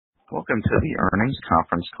Welcome to the earnings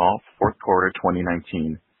conference call, fourth quarter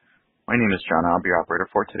 2019. My name is John. I'll be your operator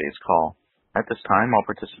for today's call. At this time, all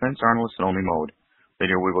participants are in listen-only mode.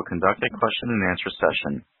 Later, we will conduct a question-and-answer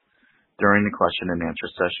session. During the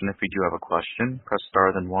question-and-answer session, if you do have a question, press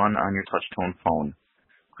star then 1 on your touch-tone phone.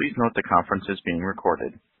 Please note the conference is being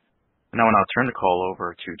recorded. Now I'll turn the call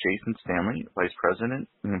over to Jason Stanley, Vice President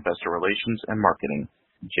in Investor Relations and Marketing.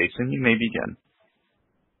 Jason, you may begin.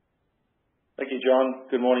 Thank you, John.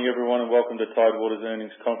 Good morning, everyone, and welcome to Tidewater's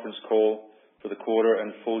earnings conference call for the quarter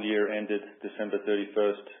and full year ended December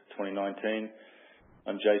 31st, 2019.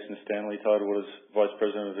 I'm Jason Stanley, Tidewater's Vice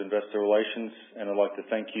President of Investor Relations, and I'd like to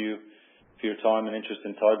thank you for your time and interest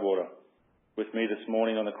in Tidewater. With me this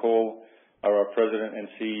morning on the call are our President and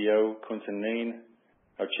CEO, Quintin, Kneen,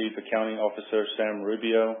 our Chief Accounting Officer, Sam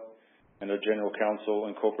Rubio, and our General Counsel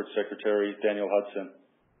and Corporate Secretary, Daniel Hudson.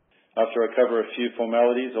 After I cover a few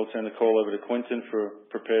formalities, I'll turn the call over to Quintin for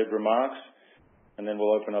prepared remarks, and then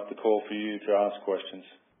we'll open up the call for you to ask questions.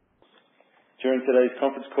 During today's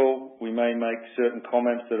conference call, we may make certain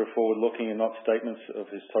comments that are forward-looking and not statements of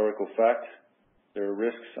historical fact. There are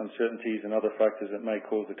risks, uncertainties, and other factors that may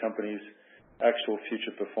cause the company's actual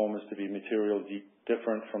future performance to be materially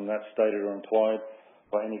different from that stated or implied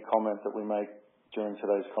by any comment that we make during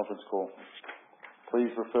today's conference call. Please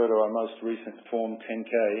refer to our most recent Form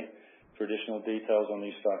 10-K for additional details on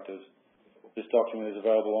these factors. This document is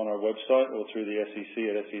available on our website or through the SEC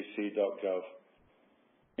at sec.gov.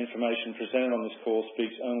 Information presented on this call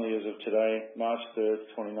speaks only as of today, March 3rd,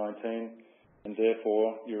 2019, and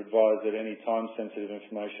therefore you're advised that any time-sensitive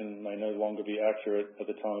information may no longer be accurate at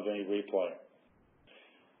the time of any replay.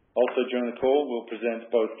 Also during the call, we'll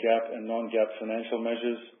present both GAAP and non-GAAP financial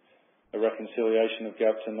measures. A reconciliation of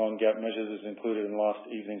GAAP to non-GAAP measures is included in last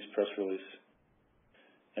evening's press release.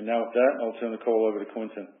 And now with that, I'll turn the call over to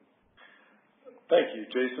Quintin. Thank you,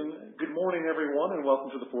 Jason. Good morning, everyone, and welcome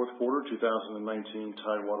to the fourth quarter 2019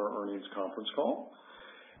 Tidewater earnings conference call.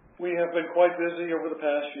 We have been quite busy over the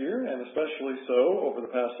past year, and especially so over the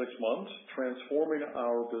past 6 months, transforming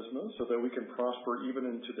our business so that we can prosper even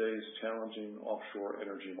in today's challenging offshore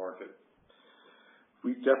energy market.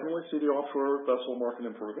 We definitely see the offshore vessel market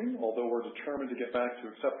improving, although we're determined to get back to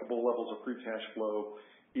acceptable levels of free cash flow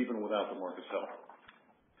even without the market's help.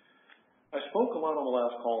 I spoke a lot on the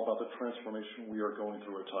last call about the transformation we are going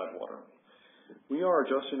through at Tidewater. We are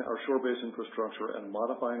adjusting our shore-based infrastructure and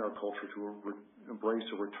modifying our culture to embrace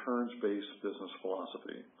a returns-based business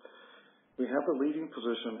philosophy. We have the leading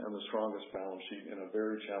position and the strongest balance sheet in a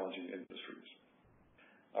very challenging industries.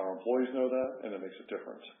 Our employees know that, and it makes a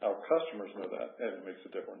difference. Our customers know that, and it makes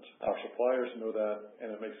a difference. Our suppliers know that,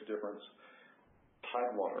 and it makes a difference.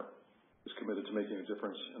 Tidewater is committed to making a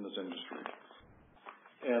difference in this industry.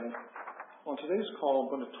 And on today's call, I'm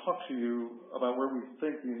going to talk to you about where we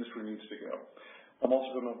think the industry needs to go. I'm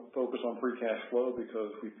also going to focus on free cash flow because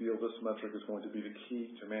we feel this metric is going to be the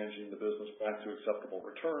key to managing the business back to acceptable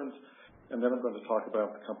returns. And then I'm going to talk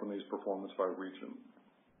about the company's performance by region.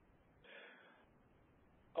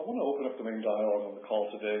 I want to open up the main dialogue on the call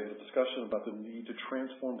today with a discussion about the need to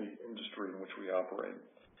transform the industry in which we operate.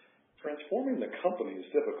 Transforming the company is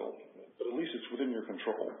difficult, but at least it's within your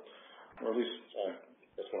control, or at least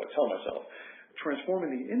that's what I tell myself.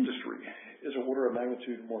 Transforming the industry is an order of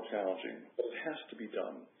magnitude more challenging, but it has to be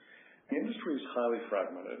done. The industry is highly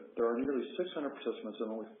fragmented. There are nearly 600 participants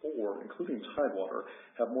and only 4, including Tidewater,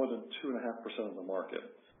 have more than 2.5% of the market.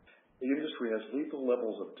 The industry has lethal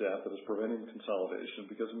levels of debt that is preventing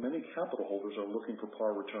consolidation because many capital holders are looking for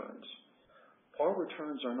par returns. Par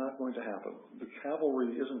returns are not going to happen. The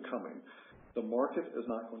cavalry isn't coming. The market is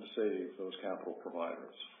not going to save those capital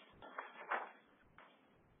providers.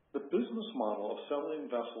 The business model of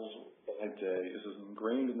selling vessels by day is as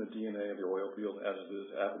ingrained in the DNA of the oil field as it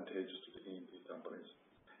is advantageous to the E&P companies,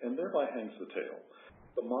 and thereby hangs the tail.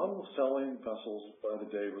 The model of selling vessels by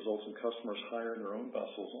the day results in customers hiring their own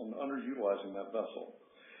vessels and underutilizing that vessel.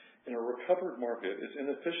 In a recovered market, it's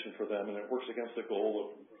inefficient for them, and it works against the goal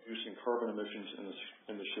of reducing carbon emissions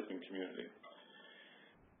in the shipping community.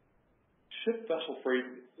 Ship vessel freight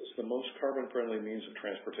is the most carbon-friendly means of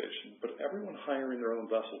transportation, but everyone hiring their own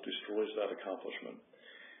vessel destroys that accomplishment.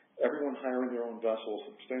 Everyone hiring their own vessel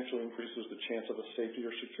substantially increases the chance of a safety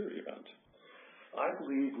or security event. I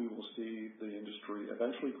believe we will see the industry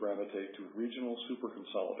eventually gravitate to regional super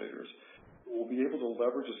consolidators who will be able to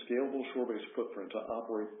leverage a scalable shore-based footprint to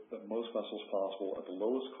operate the most vessels possible at the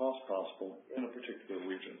lowest cost possible in a particular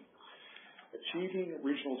region. Achieving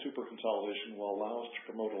regional super consolidation will allow us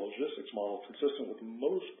to promote a logistics model consistent with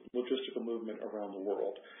most logistical movement around the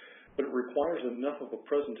world, but it requires enough of a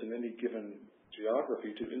presence in any given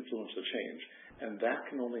geography to influence the change, and that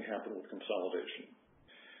can only happen with consolidation.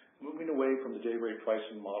 Moving away from the day rate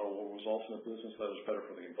pricing model will result in a business that is better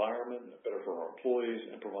for the environment, better for our employees,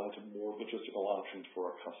 and provides more logistical options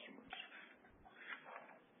for our customers.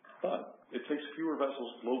 But it takes fewer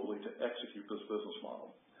vessels globally to execute this business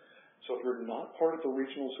model. So if you're not part of the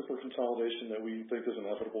regional super consolidation that we think is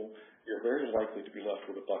inevitable, you're very likely to be left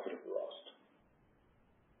with a bucket of rust.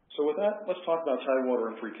 So with that, let's talk about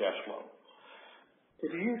Tidewater and free cash flow. For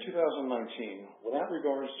the year 2019, without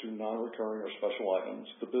regards to non-recurring or special items,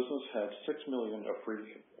 the business had $6 million of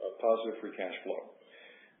positive free cash flow.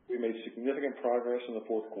 We made significant progress in the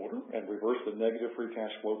fourth quarter and reversed the negative free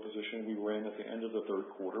cash flow position we were in at the end of the third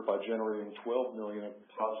quarter by generating $12 million of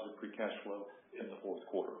positive free cash flow in the fourth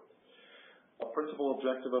quarter. Our principal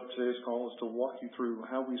objective of today's call is to walk you through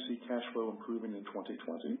how we see cash flow improving in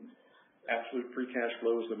 2020. Absolute free cash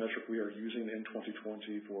flow is the metric we are using in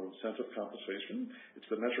 2020 for incentive compensation. It's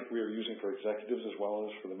the metric we are using for executives as well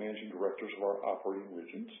as for the managing directors of our operating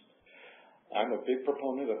regions. I'm a big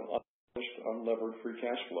proponent of unlevered free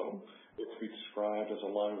cash flow, which we described as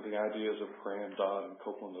aligned with the ideas of Cran, Dodd, and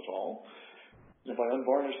Copeland et al. And by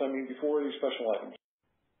unvarnished, I mean before these special items,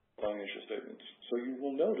 financial statements. So you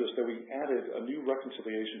will notice that we added a new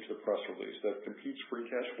reconciliation to the press release that computes free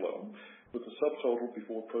cash flow with the subtotal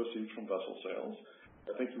before proceeds from vessel sales.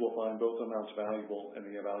 I think you will find both amounts valuable in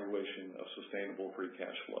the evaluation of sustainable free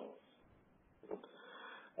cash flow.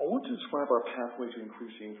 I want to describe our pathway to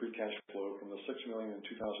increasing free cash flow from the $6 million in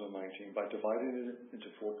 2019 by dividing it into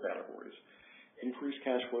four categories: increased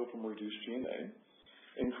cash flow from reduced G&A,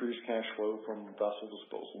 increased cash flow from vessel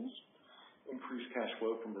disposals, increased cash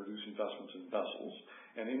flow from reduced investments in vessels,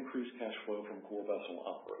 and increased cash flow from core vessel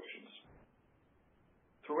operations.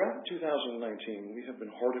 Throughout 2019, we have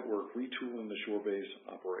been hard at work retooling the shore-based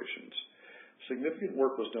operations. Significant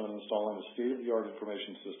work was done installing a state-of-the-art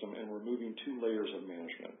information system and removing 2 layers of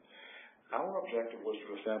management. Our objective was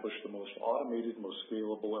to establish the most automated, most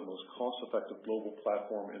scalable, and most cost-effective global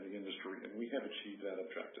platform in the industry, and we have achieved that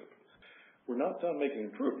objective. We're not done making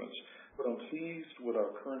improvements, but I'm pleased with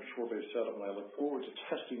our current shore-based setup, and I look forward to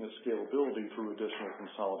testing its scalability through additional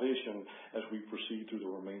consolidation as we proceed through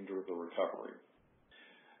the remainder of the recovery.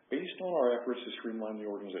 Based on our efforts to streamline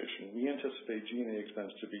the organization, we anticipate G&A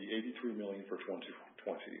expense to be $83 million for 2020,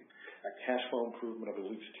 a cash flow improvement of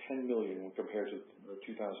at least $10 million when compared to the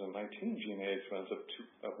 2019 G&A expense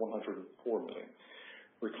of $104 million.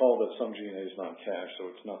 Recall that some G&A is not cash,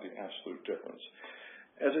 so it's not the absolute difference.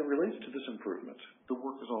 As it relates to this improvement, the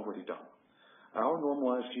work is already done. Our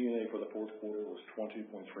normalized G&A for the fourth quarter was $20.3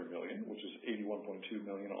 million, which is $81.2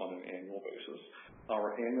 million on an annual basis.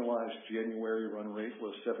 Our annualized January run rate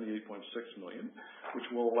was $78.6 million, which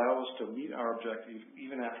will allow us to meet our objective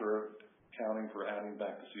even after accounting for adding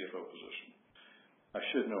back the CFO position. I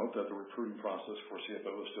should note that the recruiting process for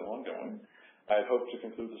CFO is still ongoing. I had hoped to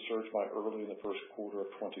conclude the search by early in the first quarter of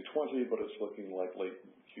 2020, but it's looking like late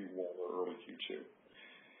Q1 or early Q2.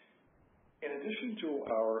 In addition to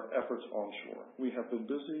our efforts onshore, we have been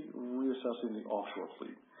busy reassessing the offshore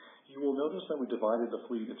fleet. You will notice that we divided the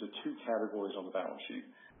fleet into 2 categories on the balance sheet.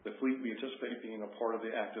 The fleet we anticipate being a part of the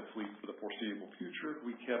active fleet for the foreseeable future,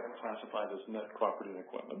 we kept classified as net property and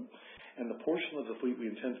equipment. And the portion of the fleet we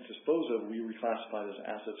intend to dispose of, we reclassified as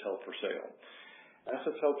assets held for sale.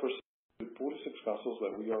 Assets held for sale include 46 vessels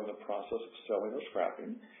that we are in the process of selling or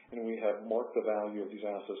scrapping, and we have marked the value of these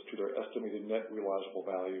assets to their estimated net realizable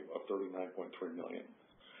value of $39.3 million.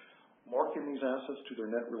 Marking these assets to their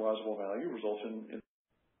net realizable value results in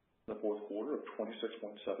the fourth quarter of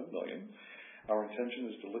 $26.7 million. Our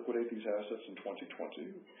intention is to liquidate these assets in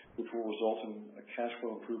 2020, which will result in a cash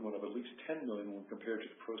flow improvement of at least $10 million when compared to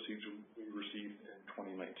the proceeds we received in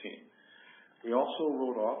 2019. We also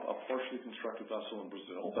wrote off a partially constructed vessel in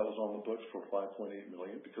Brazil that was on the books for $5.8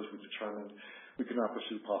 million because we determined we could not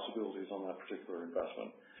pursue possibilities on that particular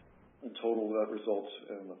investment. In total, that results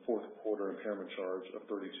in the fourth quarter impairment charge of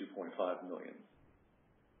 $32.5 million.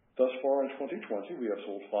 Thus far in 2020, we have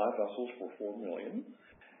sold 5 vessels for $4 million,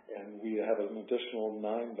 and we have an additional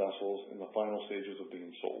 9 vessels in the final stages of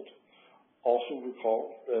being sold. Also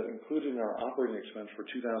recall that included in our operating expense for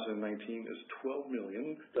 2019 is $12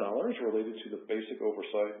 million related to the basic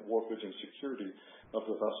oversight, wharfage, and security of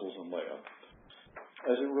the vessels in layup.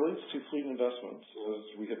 As it relates to fleet investments, as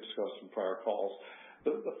we have discussed in prior calls,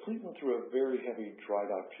 the fleet went through a very heavy dry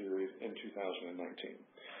dock period in 2019.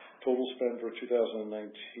 Total spend for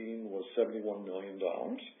 2019 was $71 million.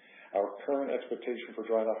 Our current expectation for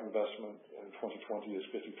dry dock investment in 2020 is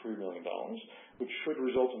 $53 million, which should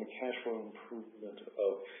result in a cash flow improvement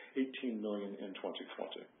of $18 million in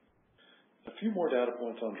 2020. A few more data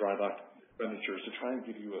points on dry dock expenditures to try and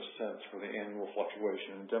give you a sense for the annual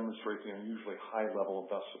fluctuation and demonstrate the unusually high level of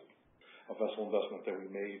vessel investment that we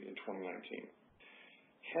made in 2019.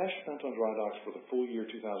 Cash spent on dry docks for the full year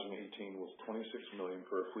 2018 was $26 million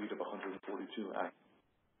for a fleet of 142 active.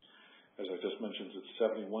 As I just mentioned, it's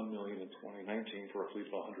 $71 million in 2019 for a fleet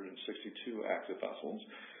of 162 active vessels.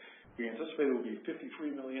 We anticipate it will be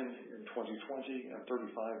 $53 million in 2020 and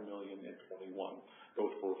 $35 million in 21,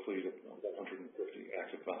 both for a fleet of 150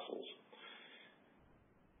 active vessels.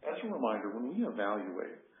 As a reminder, when we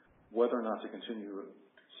evaluate whether or not to continue to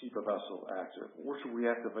keep a vessel active or to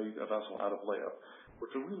reactivate a vessel out of layup, which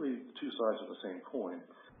are really two sides of the same coin,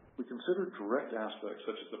 we consider direct aspects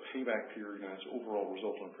such as the payback period and its overall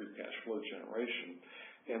result on free cash flow generation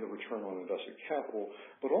and the return on invested capital,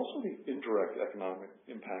 but also the indirect economic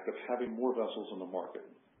impact of having more vessels in the market.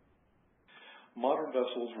 Modern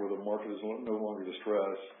vessels where the market is no longer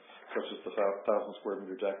distressed, such as the 1,000 square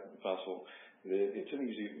meter deck vessel, it's an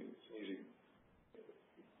easy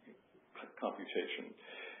computation.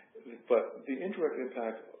 But the indirect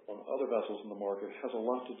impact on other vessels in the market has a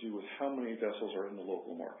lot to do with how many vessels are in the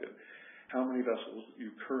local market, how many vessels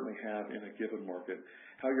you currently have in a given market,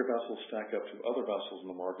 how your vessels stack up to other vessels in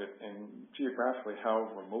the market, and geographically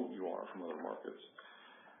how remote you are from other markets.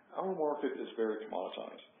 Our market is very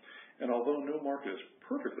commoditized. And although no market is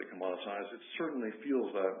perfectly commoditized, it certainly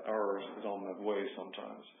feels that ours is on that way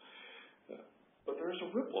sometimes. But there is a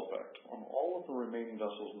ripple effect on all of the remaining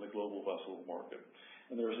vessels in the global vessel market,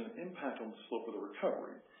 and there is an impact on the slope of the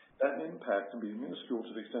recovery. That impact can be minuscule to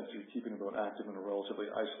the extent that you're keeping them active in a relatively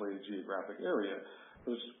isolated geographic area,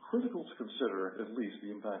 but it's critical to consider at least the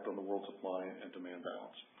impact on the world supply and demand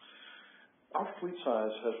balance. Our fleet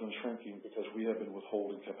size has been shrinking because we have been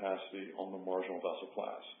withholding capacity on the marginal vessel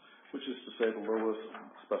class, which is to say the lowest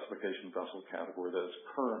specification vessel category that is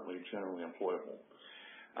currently generally employable.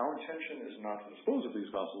 Our intention is not to dispose of these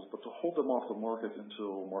vessels, but to hold them off the market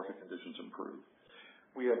until market conditions improve.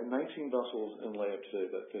 We have 19 vessels in layup today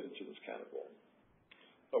that fit into this category.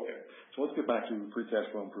 Okay, so let's get back to free cash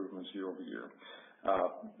flow improvements year over year.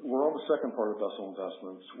 We're on the second part of vessel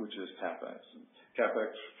investments, which is CapEx.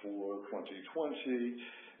 CapEx for 2020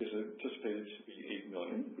 is anticipated to be $8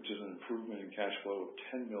 million, which is an improvement in cash flow of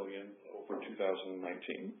 $10 million over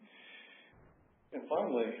 2019. And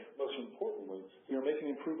finally, most importantly, we are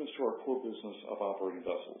making improvements to our core business of operating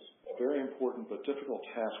vessels. A very important but difficult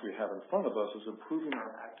task we have in front of us is improving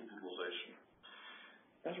our active utilization.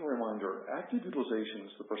 As a reminder, active utilization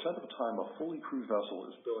is the percent of the time a fully crewed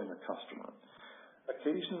vessel is billing a customer.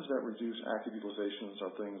 Occasions that reduce active utilizations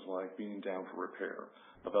are things like being down for repair,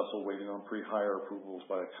 a vessel waiting on pre-hire approvals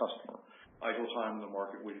by a customer, idle time in the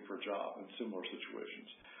market waiting for a job, and similar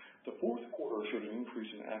situations. The fourth quarter showed an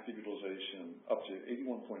increase in active utilization up to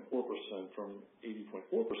 81.4% from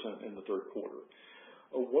 80.4% in the third quarter.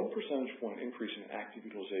 A 1 percentage point increase in active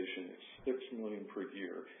utilization is $6 million per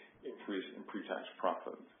year increase in pre-tax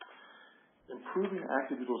profit. Improving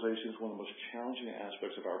active utilization is one of the most challenging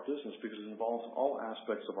aspects of our business because it involves all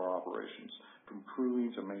aspects of our operations, from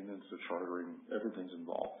crewing to maintenance to chartering. Everything's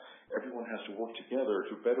involved. Everyone has to work together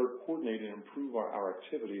to better coordinate and improve our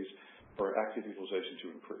activities for active utilization to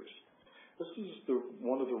increase. This is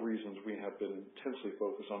one of the reasons we have been intensely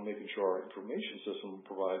focused on making sure our information system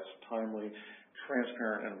provides timely,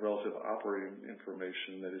 transparent, and relative operating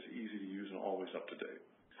information that is easy to use and always up to date.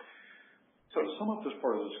 So to sum up this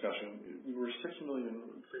part of the discussion, we were $6 million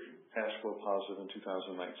free cash flow positive in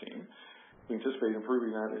 2019. We anticipate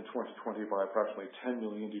improving that in 2020 by approximately $10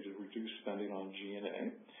 million due to reduced spending on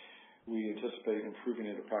G&A. We anticipate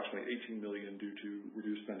improving it approximately $18 million due to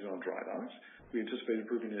reduced spending on dry docks. We anticipate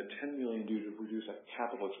improving it $10 million due to reduced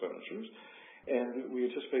capital expenditures. And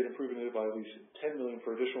we anticipate improving it by at least $10 million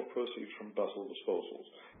for additional proceeds from vessel disposals.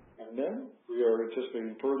 And then we are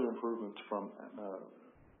anticipating further improvements from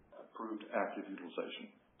improved active utilization.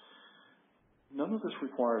 None of this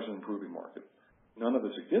requires an improving market. None of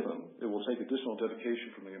it's a given. It will take additional dedication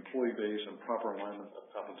from the employee base and proper alignment of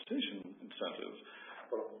compensation incentives.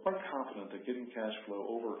 But I'm quite confident that getting cash flow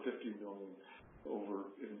over $50 million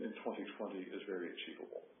in 2020 is very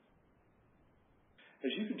achievable.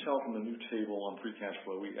 As you can tell from the new table on free cash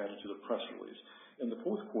flow we added to the press release, in the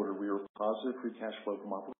fourth quarter we were positive free cash flow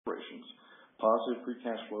from operations, positive free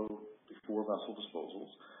cash flow before vessel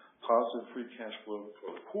disposals, positive free cash flow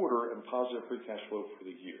for the quarter, and positive free cash flow for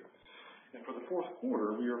the year. And for the fourth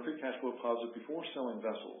quarter, we are free cash flow positive before selling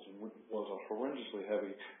vessels, and it was a horrendously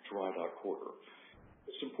heavy dry dock quarter.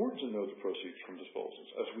 It's important to note the proceeds from disposals.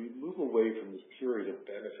 As we move away from this period of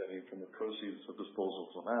benefiting from the proceeds of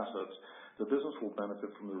disposals of assets, the business will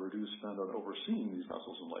benefit from the reduced spend on overseeing these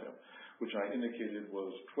vessels in layup, which I indicated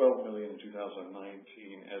was $12 million in 2019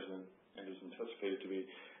 and is anticipated to be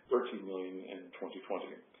 $13 million in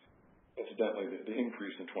 2020. Incidentally, the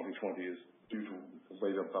increase in 2020 is due to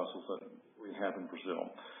layup vessels that we have in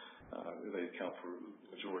Brazil. They account for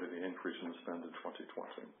the majority of the increase in the spend in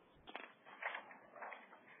 2020.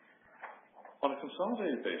 On a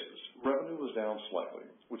consolidated basis, revenue was down slightly,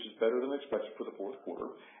 which is better than expected for the fourth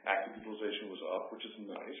quarter. Active utilization was up, which is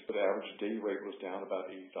nice, but average day rate was down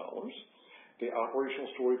about $80. The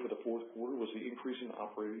operational story for the fourth quarter was the increase in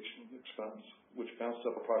operation expense, which bounced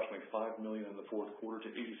up approximately $5 million in the fourth quarter to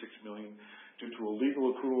 $86 million due to a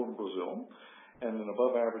legal accrual in Brazil and an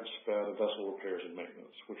above-average spend of vessel repairs and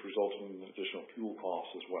maintenance, which resulted in additional fuel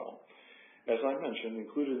costs as well. As I mentioned,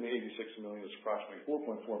 included in the $86 million is approximately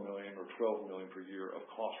 $4.4 million or $12 million per year of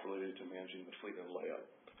costs related to managing the fleet in layup.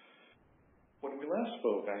 When we last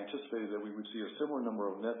spoke, I anticipated that we would see a similar number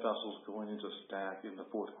of net vessels going into stack in the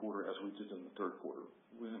fourth quarter as we did in the third quarter,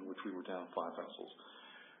 in which we were down 5 vessels.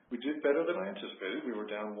 We did better than I anticipated. We were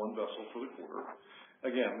down 1 vessel for the quarter.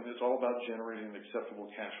 Again, it's all about generating an acceptable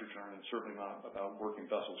cash return and certainly not about working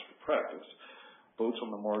vessels for practice. Boats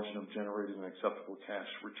on the margin of generating an acceptable cash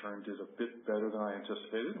return did a bit better than I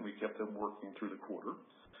anticipated, and we kept them working through the quarter.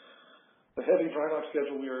 The heavy dry dock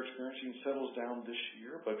schedule we are experiencing settles down this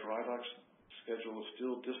year, but dry dock schedule is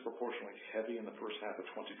still disproportionately heavy in the first half of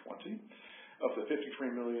 2020. Of the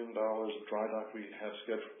 $53 million of dry dock we have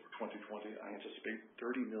scheduled for 2020, I anticipate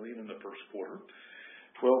 $30 million in the first quarter,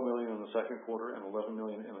 $12 million in the second quarter, and $11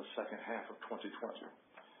 million in the second half of 2020.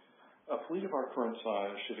 A fleet of our current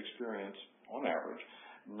size should experience, on average,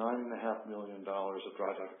 $9.5 million of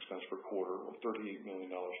dry dock expense per quarter, or $38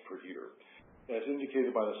 million per year. As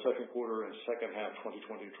indicated by the second quarter and second half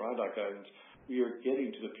 2020 dry dock guidance, we are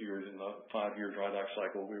getting to the period in the 5-year dry dock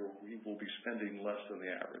cycle where we will be spending less than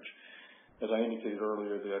the average. As I indicated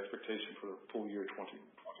earlier, the expectation for the full year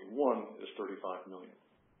 2021 is $35 million.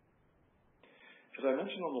 As I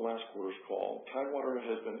mentioned on the last quarter's call, Tidewater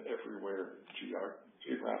has been everywhere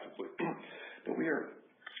geographically, but we are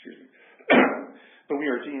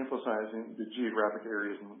de-emphasizing the geographic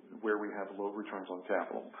areas where we have low returns on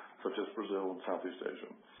capital, such as Brazil and Southeast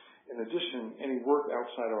Asia. In addition, any work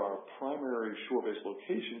outside of our primary shore-based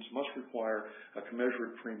locations must require a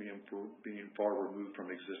commensurate premium for being far removed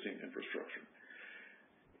from existing infrastructure.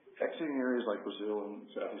 Exiting areas like Brazil and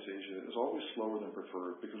Southeast Asia is always slower than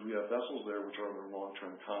preferred because we have vessels there which are under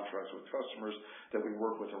long-term contracts with customers that we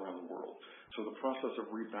work with around the world. So the process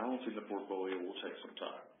of rebalancing the portfolio will take some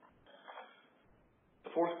time.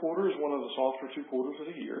 The fourth quarter is one of the softer 2 quarters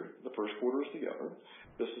of the year. The first quarter is the other.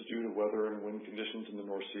 This is due to weather and wind conditions in the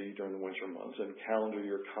North Sea during the winter months and calendar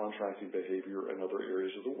year contracting behavior in other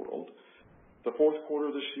areas of the world. The fourth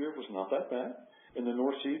quarter this year was not that bad. In the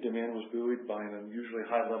North Sea, demand was buoyed by an unusually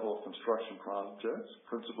high level of construction projects,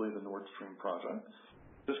 principally the Nord Stream project.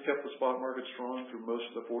 This kept the spot market strong through most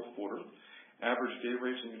of the fourth quarter. Average day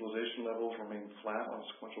rates and utilization levels remained flat on a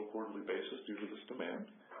sequential quarterly basis due to this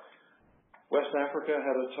demand. West Africa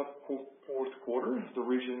had a tough fourth quarter. The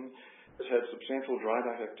region has had substantial dry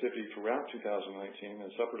dock activity throughout 2019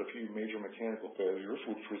 and suffered a few major mechanical failures,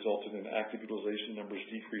 which resulted in active utilization numbers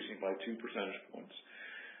decreasing by 2 percentage points.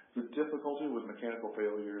 The difficulty with mechanical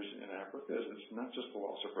failures in Africa is it's not just the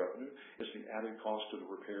loss of revenue, it's the added cost to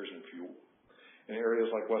the repairs and fuel. In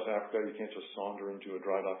areas like West Africa, you can't just saunter into a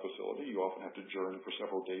dry dock facility. You often have to journey for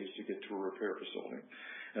several days to get to a repair facility.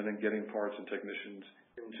 And then getting parts and technicians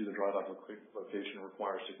into the dry dock location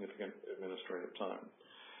requires significant administrative time.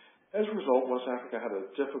 As a result, West Africa had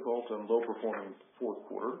a difficult and low-performing fourth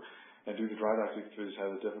quarter, and due to dry dock activities,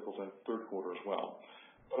 had a difficult third quarter as well.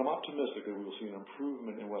 But I'm optimistic that we will see an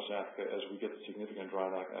improvement in West Africa as we get the significant dry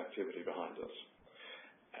dock activity behind us.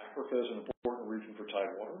 Africa is an important region for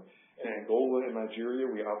Tidewater. In Angola and Nigeria,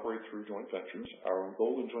 we operate through joint ventures. Our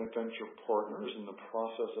Angolan joint venture partner is in the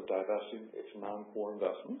process of divesting its non-core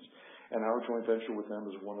investments, and our joint venture with them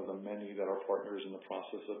is one of the many that our partner is in the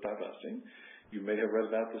process of divesting. You may have read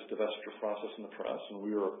about this divestiture process in the press, and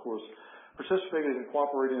we are, of course, participating and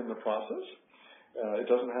cooperating in the process. It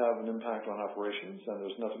doesn't have an impact on operations, and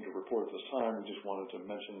there's nothing to report at this time. We just wanted to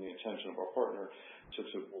mention the intention of our partner since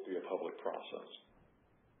it will be a public process.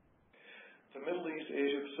 The Middle East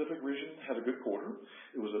Asia Pacific region had a good quarter.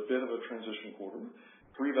 It was a bit of a transition quarter.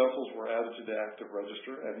 3 vessels were added to the active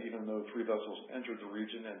register, and even though 3 vessels entered the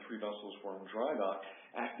region and 3 vessels were in dry dock,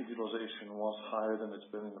 active utilization was higher than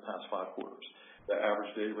it's been in the past 5 quarters. The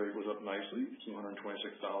average day rate was up nicely, $226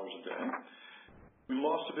 a day. We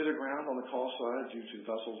lost a bit of ground on the cost side due to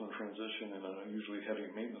vessels in transition and an unusually heavy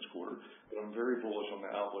maintenance quarter, but I'm very bullish on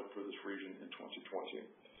the outlook for this region in 2020.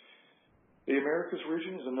 The Americas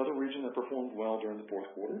region is another region that performed well during the fourth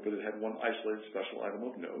quarter, but it had one isolated special item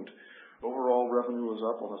of note. Overall revenue was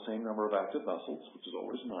up on the same number of active vessels, which is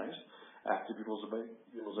always nice. Active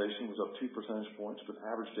utilization was up 2 percentage points, but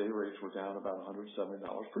average day rates were down about $170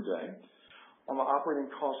 per day. On the operating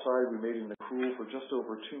cost side, we made an accrual for just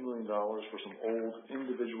over $2 million for some old,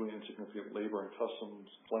 individually insignificant labor and customs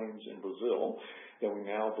claims in Brazil that we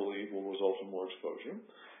now believe will result in more exposure.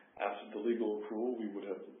 Absent the legal accrual, we would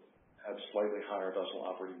have had slightly higher vessel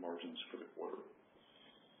operating margins for the quarter.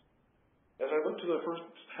 As I look to the first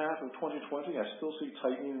half of 2020, I still see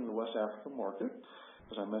tightening in the West African market.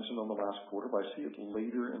 As I mentioned on the last quarter, but I see it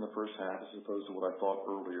later in the first half as opposed to what I thought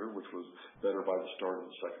earlier, which was better by the start of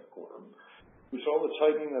the second quarter. We saw the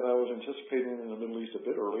tightening that I was anticipating in the Middle East a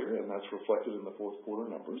bit earlier, and that's reflected in the fourth quarter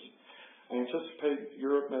numbers. I anticipate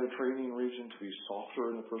Europe-Mediterranean region to be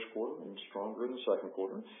softer in the first quarter and stronger in the second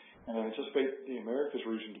quarter, and I anticipate the Americas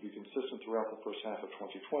region to be consistent throughout the first half of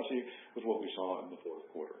 2020 with what we saw in the fourth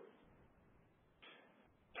quarter.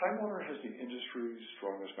 Tidewater has the industry's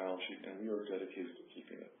strongest balance sheet, and we are dedicated to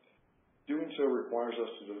keeping it. Doing so requires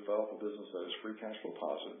us to develop a business that is free cash flow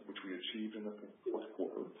positive, which we achieved in the fourth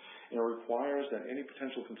quarter, and it requires that any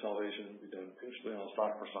potential consolidation be done principally on a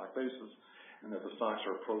stock-for-stock basis, and that the stocks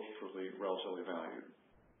are appropriately relatively valued.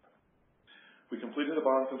 We completed a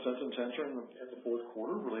bond consent and tender in the fourth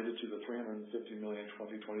quarter related to the $350 million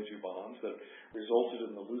 2022 bonds that resulted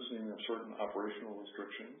in the loosening of certain operational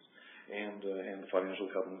restrictions and financial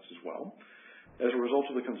covenants as well. As a result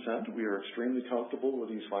of the consent, we are extremely comfortable with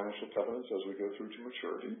these financial covenants as we go through to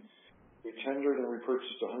maturity. We tendered and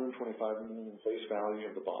repurchased $125 million in face value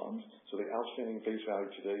of the bonds, so the outstanding face value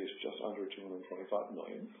today is just under $225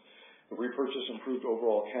 million. The repurchase improved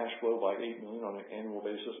overall cash flow by $8 million on an annual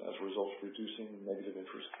basis as a result of reducing negative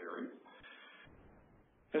interest carry.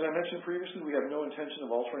 As I mentioned previously, we have no intention of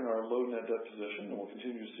altering our low net debt position, and we'll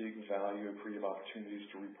continue to seek value and creative opportunities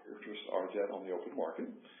to repurchase our debt on the open market.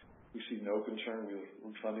 We see no concern with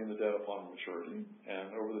refunding the debt upon maturity,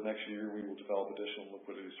 and over the next year, we will develop additional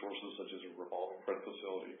liquidity sources such as a revolving credit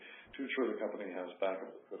facility to ensure the company has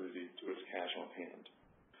backup liquidity to its cash on hand.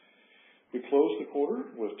 We closed the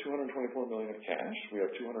quarter with $224 million of cash. We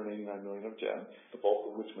have $289 million of debt, the bulk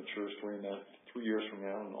of which matures 3 years from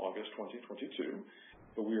now in August 2022.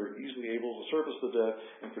 But we are easily able to service the debt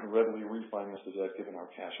and can readily refinance the debt given our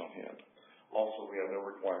cash on hand. Also, we have no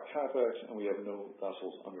required capex, and we have no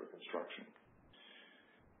vessels under construction.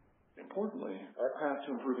 Importantly, our path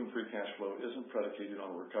to improving free cash flow isn't predicated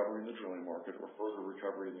on a recovery in the drilling market or further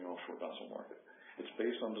recovery in the offshore vessel market. It's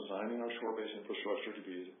based on designing our shore-based infrastructure to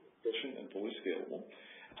be efficient and fully scalable.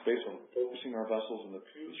 It's based on focusing our vessels in the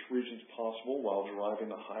fewest regions possible while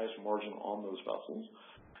deriving the highest margin on those vessels.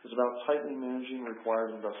 It's about tightly managing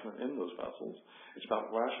required investment in those vessels. It's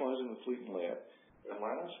about rationalizing the fleet and layup. And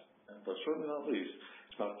last, but certainly not least,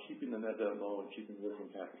 it's about keeping the net debt low and keeping working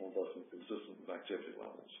capital investment consistent with activity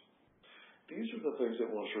levels. These are the things that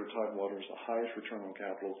will ensure Tidewater is the highest return on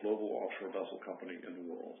capital global offshore vessel company in the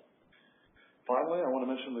world. Finally, I want to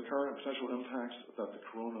mention the current potential impacts that the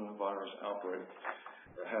coronavirus outbreak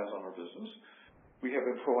has on our business. We have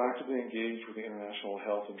been proactively engaged with the international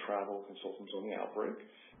health and travel consultants on the outbreak.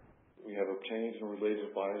 We have obtained and related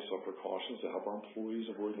advice on precautions to help our employees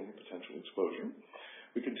avoid any potential exposure.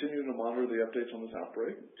 We continue to monitor the updates on this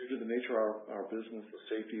outbreak. Due to the nature of our business, the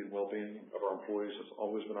safety and well-being of our employees has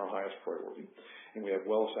always been our highest priority, and we have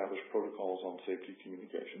well-established protocols on safety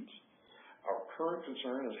communications. Our current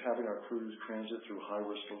concern is having our crews transit through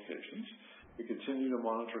high-risk locations. We continue to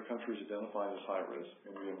monitor countries identified as high risk,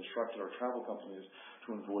 and we have instructed our travel companies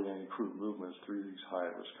to avoid any crew movements through these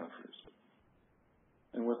high-risk countries.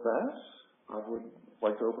 And with that, I would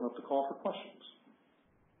like to open up the call for questions.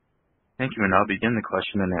 Thank you, and I'll begin the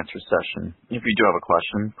question and answer session. If you do have a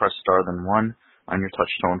question, press star then 1 on your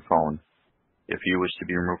touch-tone phone. If you wish to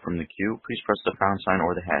be removed from the queue, please press the pound sign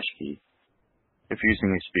or the hash key. If you're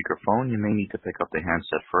using a speakerphone, you may need to pick up the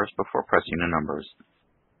handset first before pressing the numbers.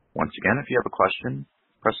 Once again, if you have a question,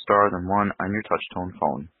 press star then 1 on your touch-tone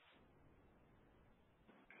phone.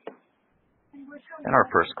 And our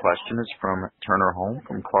first question is from Turner Holm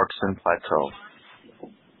from Clarkson Plateau.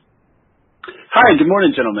 Hi, good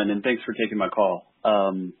morning, gentlemen, and thanks for taking my call.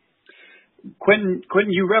 Quintin,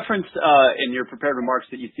 you referenced in your prepared remarks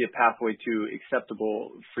that you see a pathway to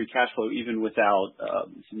acceptable free cash flow even without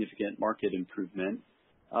significant market improvement.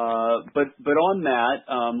 But on that,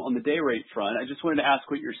 on the day rate front, I just wanted to ask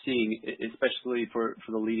what you're seeing, especially for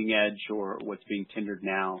the leading edge or what's being tendered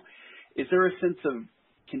now. is there a sense of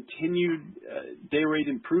continued day rate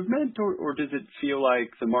improvement, or does it feel like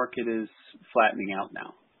the market is flattening out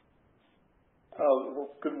now?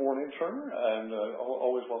 Well, good morning, Turner, and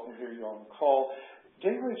always welcome to hear you on the call.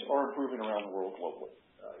 Day rates are improving around the world globally,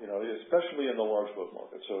 especially in the large boat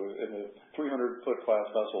market. So in the 300-foot class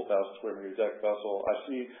vessel, 1,000 square meter deck vessel, I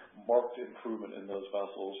see marked improvement in those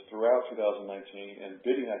vessels throughout 2019, and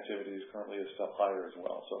bidding activity is currently a step higher as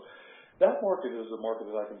well. So that market is a market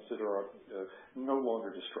that I consider no longer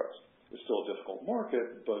distressed. It's still a difficult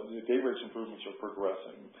market, but the day rates improvements are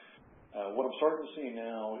progressing. What I'm starting to see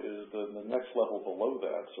now is the next level below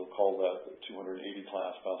that, so call that the 280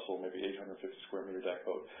 class vessel, maybe 850 square meter deck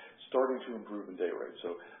boat, starting to improve in day rates.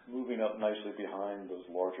 So moving up nicely behind those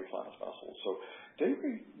larger class vessels. So day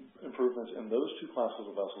rate improvements in those two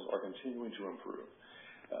classes of vessels are continuing to improve.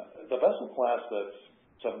 The vessel class that's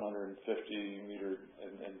 750 meter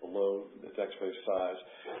and below the deck space size,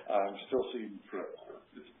 I'm still seeing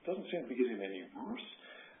it doesn't seem to be getting any worse,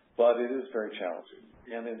 but it is very challenging.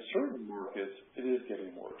 And in certain markets, it is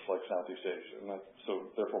getting worse, like Southeast Asia. And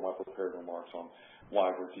so therefore my prepared remarks on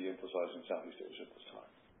why we're de-emphasizing Southeast Asia at this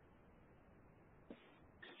time.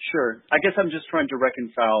 Sure. I guess I'm just trying to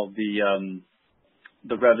reconcile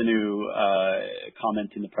the revenue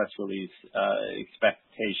comment in the press release,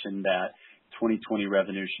 expectation that 2020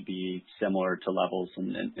 revenue should be similar to levels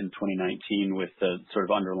in 2019 with the sort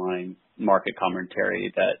of underlying market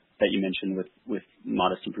commentary that you mentioned with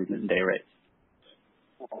modest improvement in day rates.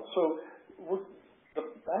 So the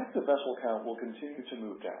active vessel count will continue to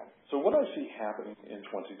move down. So what I see happening in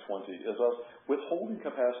 2020 is us withholding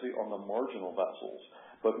capacity on the marginal vessels,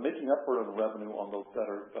 but making up for the revenue on the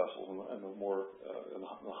better vessels and the more and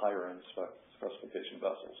the higher end specification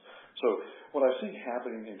vessels. So what I see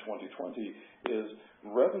happening in 2020 is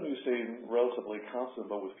revenue staying relatively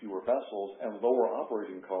constant, but with fewer vessels and lower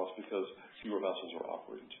operating costs because fewer vessels are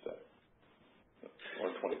operating today.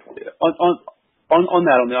 Or in 2020. On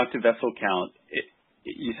that, on the active vessel count,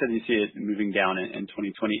 you said you see it moving down in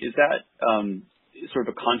 2020. Is that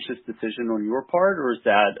sort of a conscious decision on your part, or is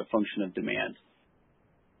that a function of demand?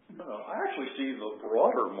 No, I actually see the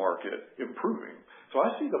broader market improving. So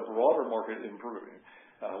I see the broader market improving.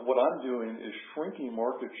 What I'm doing is shrinking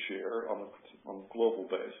market share on a global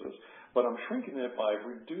basis, but I'm shrinking it by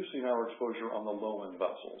reducing our exposure on the low-end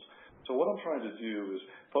vessels. So what I'm trying to do is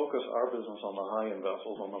focus our business on the high-end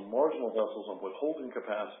vessels, on the marginal vessels, on withholding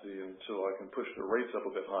capacity until I can push the rates up a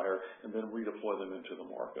bit higher and then redeploy them into the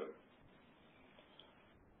market.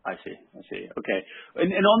 I see. Okay.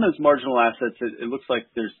 And on those marginal assets, it looks like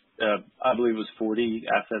there's, I believe it was 40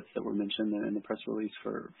 assets that were mentioned in the press release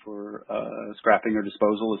for scrapping or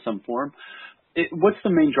disposal of some form. What's the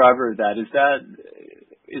main driver of that?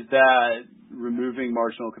 Is that removing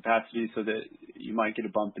marginal capacity so that you might get a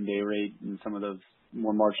bump in day rate in some of those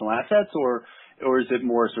more marginal assets, or is it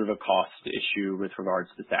more sort of a cost issue with regards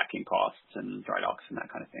to stacking costs and dry docks and that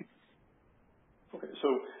kind of thing? Okay,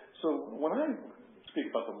 so when I speak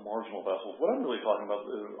about the marginal vessels, what I'm really talking about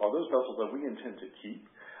are those vessels that we intend to keep,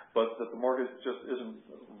 but that the market just isn't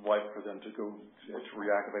right for them to go to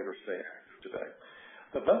reactivate or stay active today.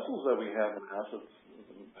 The vessels that we have in assets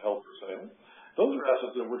held for sale, those are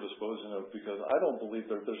assets that we're disposing of because I don't believe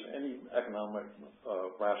that there's any economic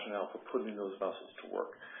rationale for putting those vessels to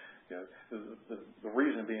work. The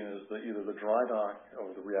reason being is that either the dry dock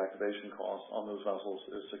or the reactivation cost on those vessels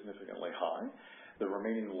is significantly high, the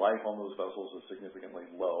remaining life on those vessels is significantly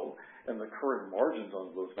low, and the current margins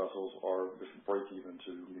on those vessels are just break even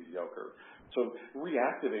to mediocre. So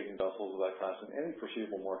reactivating vessels of that class in any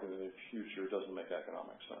foreseeable market in the future doesn't make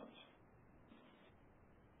economic sense.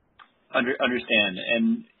 Understand.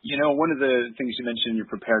 And one of the things you mentioned in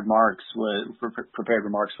your prepared remarks was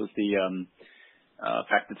the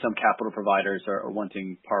fact that some capital providers are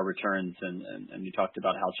wanting par returns, and you talked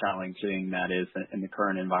about how challenging that is in the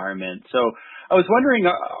current environment. So I was wondering,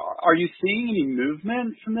 are you seeing any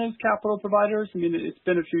movement from those capital providers? I mean, it's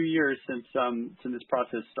been a few years since this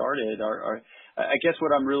process started. I guess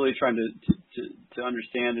what I'm really trying to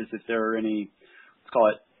understand is if there are any, let's call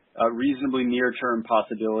it, reasonably near-term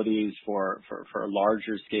possibilities for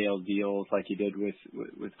larger scale deals like you did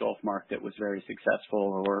with Gulfmark that was very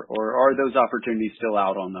successful, or are those opportunities still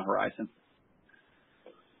out on the horizon?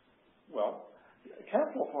 Well,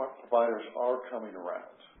 capital providers are coming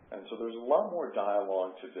around, and so there's a lot more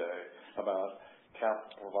dialogue today about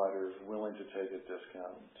capital providers willing to take a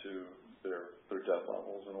discount to their debt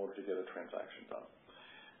levels in order to get a transaction done.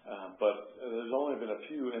 But there's only been a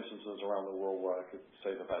few instances around the world where I could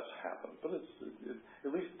say that that's happened. But it's at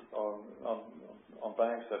least on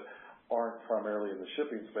banks that aren't primarily in the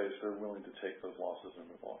shipping space, they're willing to take those losses and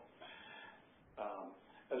move on.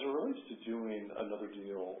 As it relates to doing another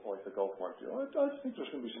deal like the GulfMark deal, I think there's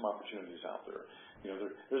going to be some opportunities out there.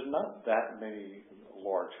 There's not that many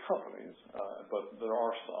large companies, but there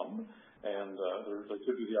are some, and there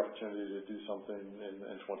could be the opportunity to do something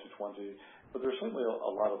in 2020. But there's certainly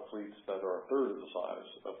a lot of fleets that are a third of the size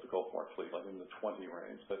of the GulfMark fleet, like in the 20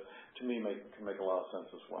 range, that to me can make a lot of sense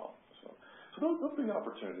as well. So those big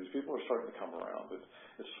opportunities, people are starting to come around. It's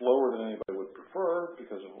slower than anybody would prefer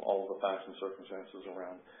because of all of the facts and circumstances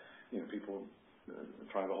around, people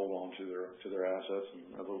trying to hold on to their assets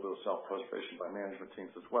and a little bit of self-preservation by management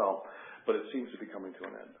teams as well. But it seems to be coming to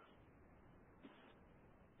an end.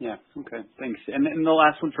 Yeah. Okay. Thanks. And the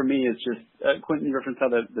last one for me is just Quintin referenced how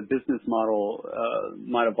the business model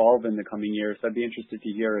might evolve in the coming years. So I'd be interested to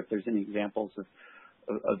hear if there's any examples of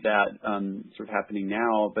that sort of happening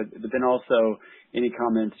now, but then also any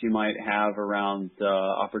comments you might have around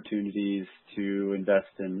opportunities to invest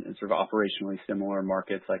in sort of operationally similar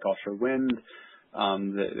markets like offshore wind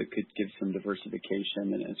that could give some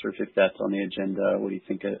diversification, and sort of if that's on the agenda, what do you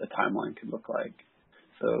think a timeline could look like?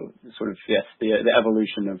 So sort of, yes, the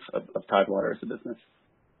evolution of Tidewater as a business.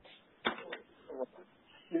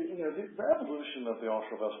 The evolution of the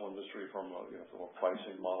offshore vessel industry from a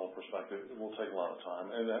pricing model perspective, it will take a lot of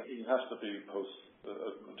time, and it has to be post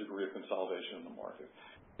a degree of consolidation in the market,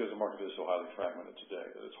 because the market is so highly fragmented today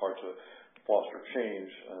that it's hard to foster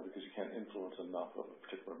change because you can't influence enough of a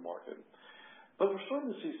particular market. But we're starting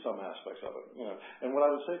to see some aspects of it, And what I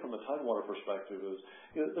would say from the Tidewater perspective is,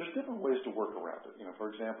 there's different ways to work around it. For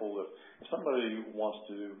example, if somebody wants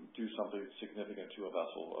to do something significant to a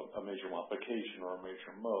vessel, a major modification or a major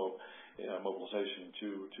mobilization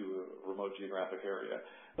to a remote geographic area,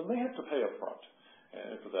 then they have to pay up front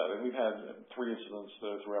for that. And we've had 3 incidents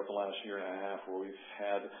throughout the last year and a half where we've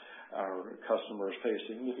had our customers pay a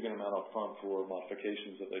significant amount up front for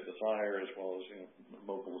modifications that they desire, as well as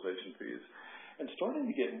mobilization fees. And starting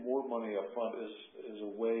to get more money up front is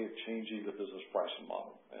a way of changing the business pricing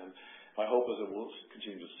model. And my hope is that we'll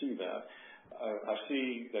continue to see that. I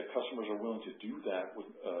see that customers are willing to do that with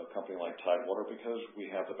a company like Tidewater because we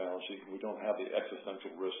have the balance sheet and we don't have the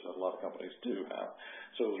existential risk that a lot of companies do have.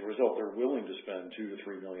 So as a result, they're willing to spend $2 to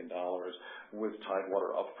 $3 million with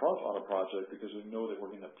Tidewater up front on a project because they know that we're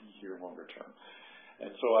going to be here longer term. And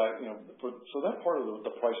so so that part of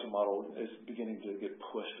the pricing model is beginning to get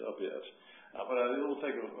pushed a bit. But it will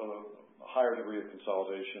take a higher degree of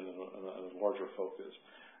consolidation and a larger focus.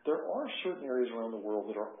 There are certain areas around the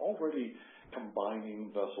world that are already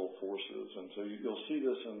combining vessel forces, and so you'll see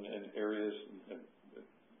this in areas, and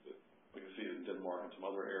we can see it in Denmark and some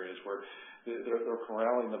other areas where they're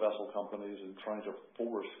corralling the vessel companies and trying to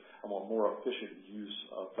force a more efficient use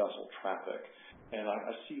of vessel traffic. And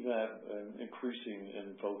I see that increasing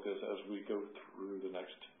in focus as we go through the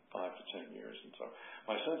next 5 to 10 years. And so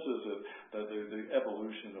my sense is that the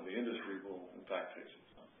evolution of the industry will, in fact, take some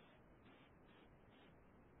time.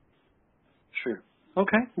 Sure.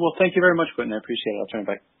 Okay. Well, thank you very much, Quintin. I appreciate it. I'll turn it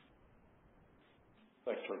back.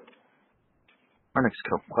 Thanks, Troy. Our next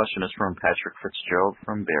question is from Patrick Fitzgerald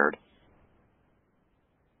from Baird.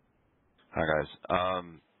 Hi, guys.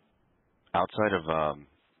 Outside of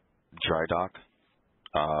dry dock,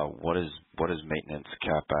 what is maintenance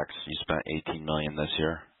capex? You spent $18 million this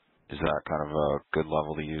year. Is that kind of a good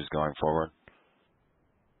level to use going forward?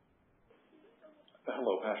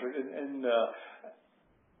 Hello, Patrick. And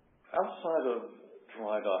outside of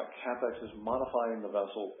dry dock, capex is modifying the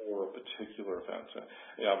vessel for a particular event.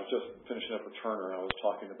 I was just finishing up with Turner, and I was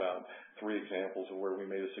talking about 3 examples of where we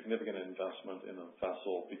made a significant investment in a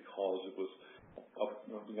vessel because it was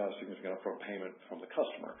we got a significant upfront payment from the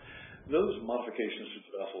customer. Those modifications to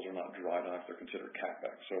the vessels are not dry dock; they're considered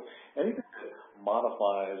capex. So anything that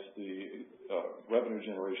modifies the revenue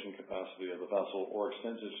generation capacity of the vessel or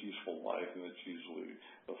extends its useful life, and it's usually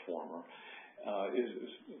the former,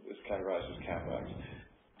 is categorized as capex.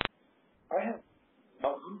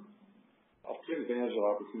 I'll take advantage of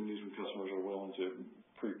opportunities when customers are willing to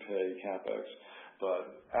prepay capex,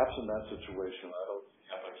 but absent that situation, I don't see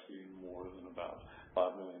capex being more than about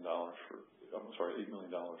 $8 million for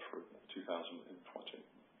 2020.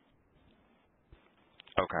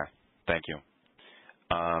 Okay, thank you.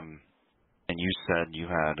 And you said you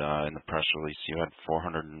had in the press release you had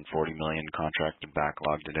 $440 million contracted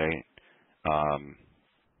backlog today.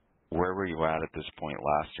 Where were you at this point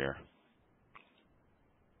last year?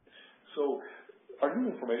 So our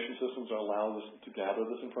new information systems allow us to gather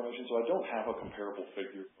this information, so I don't have a comparable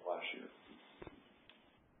figure for last year.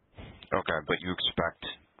 Okay, but you expect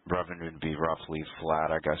revenue to be roughly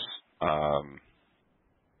flat, I guess.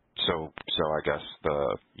 So I guess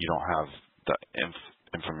you don't have the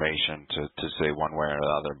information to say one way or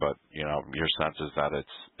the other, but your sense is that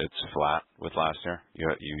it's flat with last year.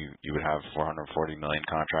 You would have 440 million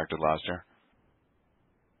contracted last year.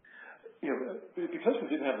 Because we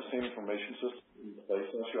didn't have the same information system in place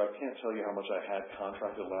last year, I can't tell you how much I had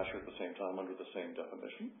contracted last year at the same time under the same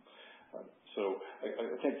definition. So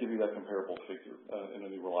I can't give you that comparable figure in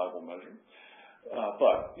any reliable measure.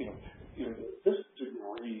 But this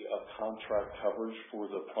degree of contract coverage for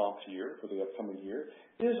the prompt year, for the upcoming year,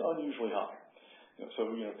 is unusually high.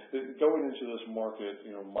 So going into this market,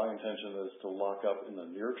 my intention is to lock up in the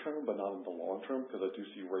near term, but not in the long term, because I do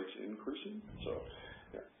see rates increasing. So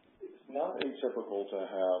it's not atypical to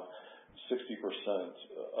have 60%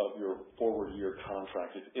 of your forward year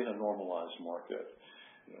contracted in a normalized market.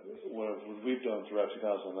 What we've done throughout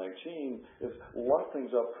 2019 is lock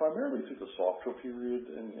things up primarily through the softer period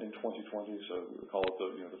in 2020, so we call it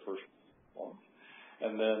the first month,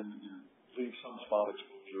 and then leave some spot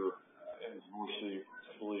exposure in the North Sea,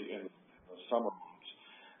 particularly in the summer months,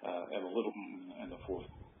 and a little bit in the fourth.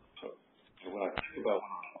 So when I think about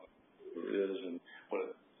what it is and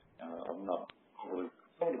what I'm not really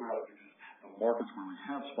concerned about, because the markets where we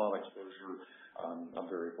have spot exposure, I'm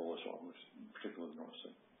very bullish on, particularly the North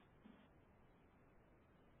Sea.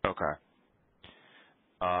 Okay.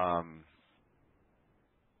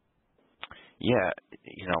 Yeah,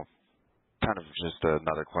 kind of just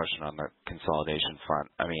another question on the consolidation front.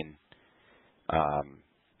 I mean,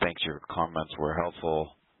 thanks. Your comments were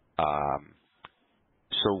helpful.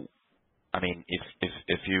 So, I mean,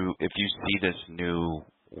 if you see this new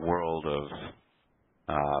world of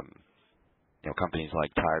companies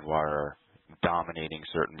like Tidewater dominating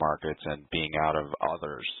certain markets and being out of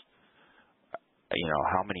others,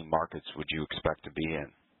 how many markets would you expect to be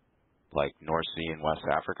in? Like North Sea and West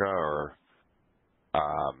Africa, or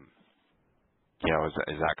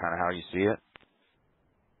is that kind of how you see it?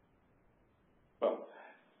 Well,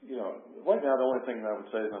 right now the only thing I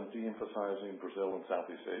would say is I'm de-emphasizing Brazil and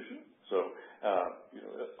Southeast Asia. So,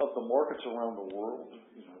 of the markets around the world,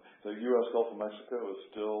 the U.S. Gulf of Mexico is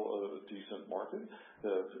still a decent market.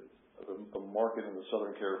 The market in the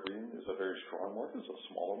Southern Caribbean is a very strong market. It's a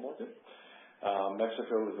smaller market.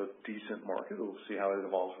 Mexico is a decent market. We'll see how it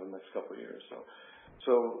evolves for the next couple of years.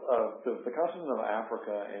 So the continent of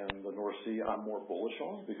Africa and the North Sea, I'm more bullish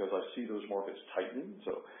on because I see those markets tightening.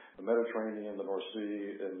 So the Mediterranean, the North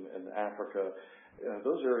Sea, and Africa,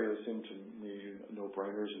 those areas seem to me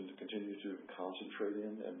no-brainers and to continue to concentrate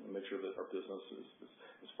in and make sure that our business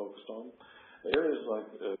is focused on. The areas like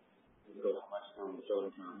the Gulf of Mexico and the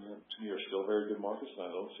Southern Caribbean, to me, are still very good markets, and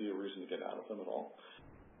I don't see a reason to get out of them at all.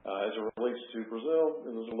 As it relates to Brazil,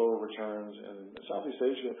 those are lower returns. And Southeast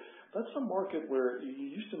Asia, that's a market where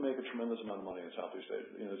you used to make a tremendous amount of money in Southeast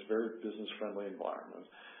Asia. It's a very business-friendly environment.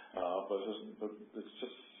 But it's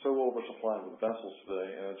just so oversupplied with vessels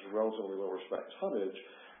today, and it's relatively lower spec tonnage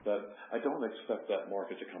that I don't expect that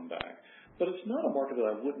market to come back. But it's not a market that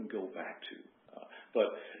I wouldn't go back to. But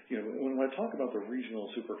when I talk about the regional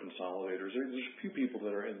super consolidators, there's a few people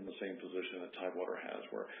that are in the same position that Tidewater has,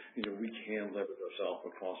 where we can leverage ourselves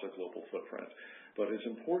across a global footprint. But it's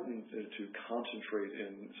important to concentrate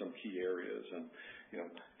in some key areas, and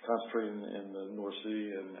concentrating in the North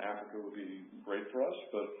Sea and Africa would be great for us.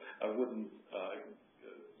 But I wouldn't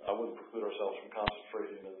preclude ourselves from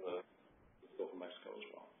concentrating in the Gulf of Mexico as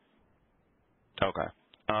well. Okay.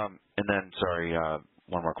 And then, sorry.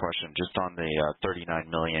 One more question, just on the 39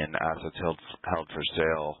 million assets held for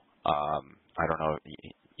sale. I don't know.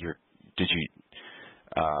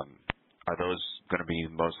 Are those going to be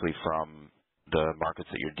mostly from the markets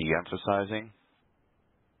that you're de-emphasizing?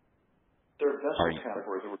 They're vessel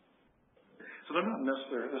categories. So they're not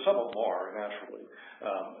necessarily. Some of them are naturally,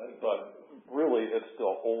 but really it's the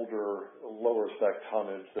older, lower spec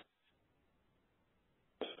tonnage that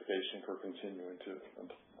specification for continuing to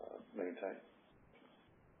maintain.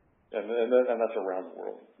 And that's around the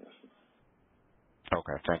world. Yes.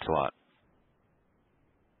 Okay, thanks a lot.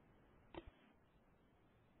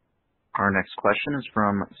 Our next question is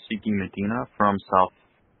from Siki Medina from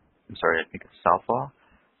I think it's Southlaw.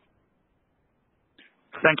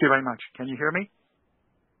 Thank you very much. Can you hear me?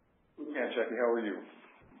 We can, Jackie. How are you?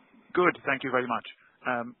 Good. Thank you very much.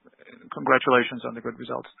 Congratulations on the good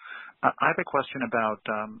results. I have a question about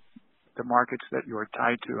the markets that you are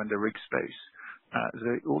tied to in the rig space.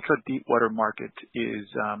 The ultra-deepwater market is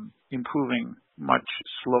improving much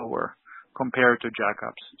slower compared to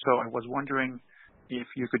jackups. So I was wondering if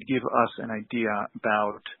you could give us an idea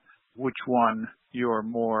about which one you're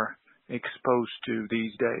more exposed to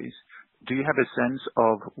these days. Do you have a sense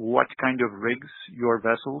of what kind of rigs your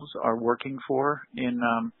vessels are working for in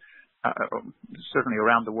certainly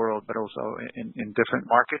around the world, but also in different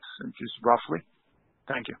markets, just roughly?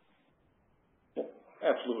 Thank you.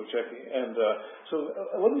 Absolutely, Jackie. And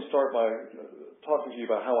let me start by talking to you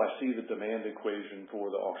about how I see the demand equation for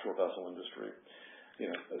the offshore vessel industry.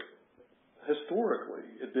 Historically,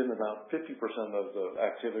 it's been about 50% of the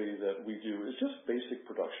activity that we do is just basic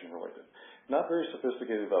production related. Not very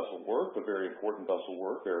sophisticated vessel work, but very important vessel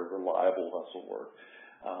work, very reliable vessel work.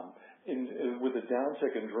 With the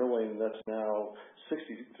downtick in drilling, that's now 60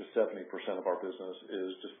 to 70% of our business is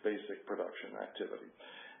just basic production activity.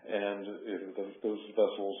 And those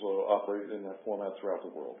vessels operate in that format throughout the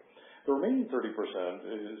world. The remaining 30%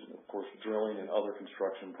 is, of course, drilling and other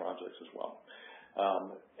construction projects as well.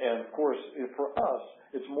 And, of course, for us,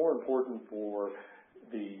 it's more important for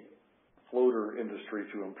the floater industry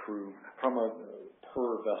to improve from a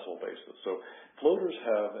per-vessel basis. So floaters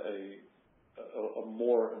have a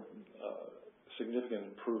more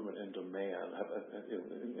significant improvement in demand, have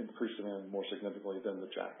increased demand more significantly than the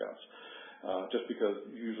jackups. Just because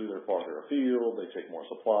usually they're farther afield, they take more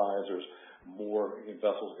supplies, there's more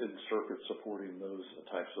vessels in circuit supporting those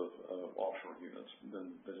types of offshore units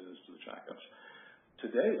than it is to the jackups.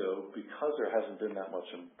 Today, though, because there hasn't been that much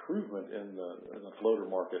improvement in the floater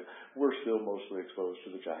market, we're still mostly exposed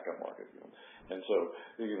to the jackup market. And so,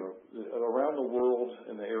 around the world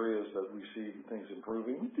in the areas that we see things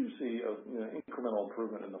improving, we do see incremental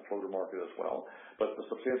improvement in the floater market as well. But the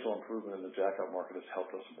substantial improvement in the jackup market has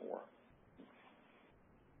helped us more.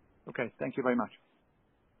 Okay, thank you very much.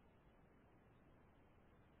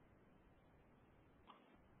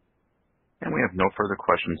 And we have no further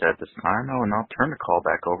questions at this time. I will now turn the call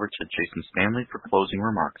back over to Jason Stanley for closing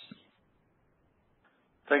remarks.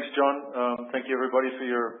 Thanks, John. Thank you, everybody, for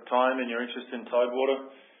your time and your interest in Tidewater.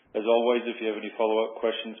 As always, if you have any follow-up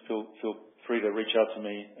questions, feel free to reach out to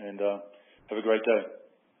me, and have a great day.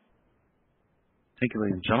 Thank you,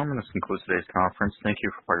 ladies and gentlemen. This concludes today's conference. Thank you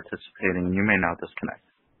for participating, and you may now disconnect.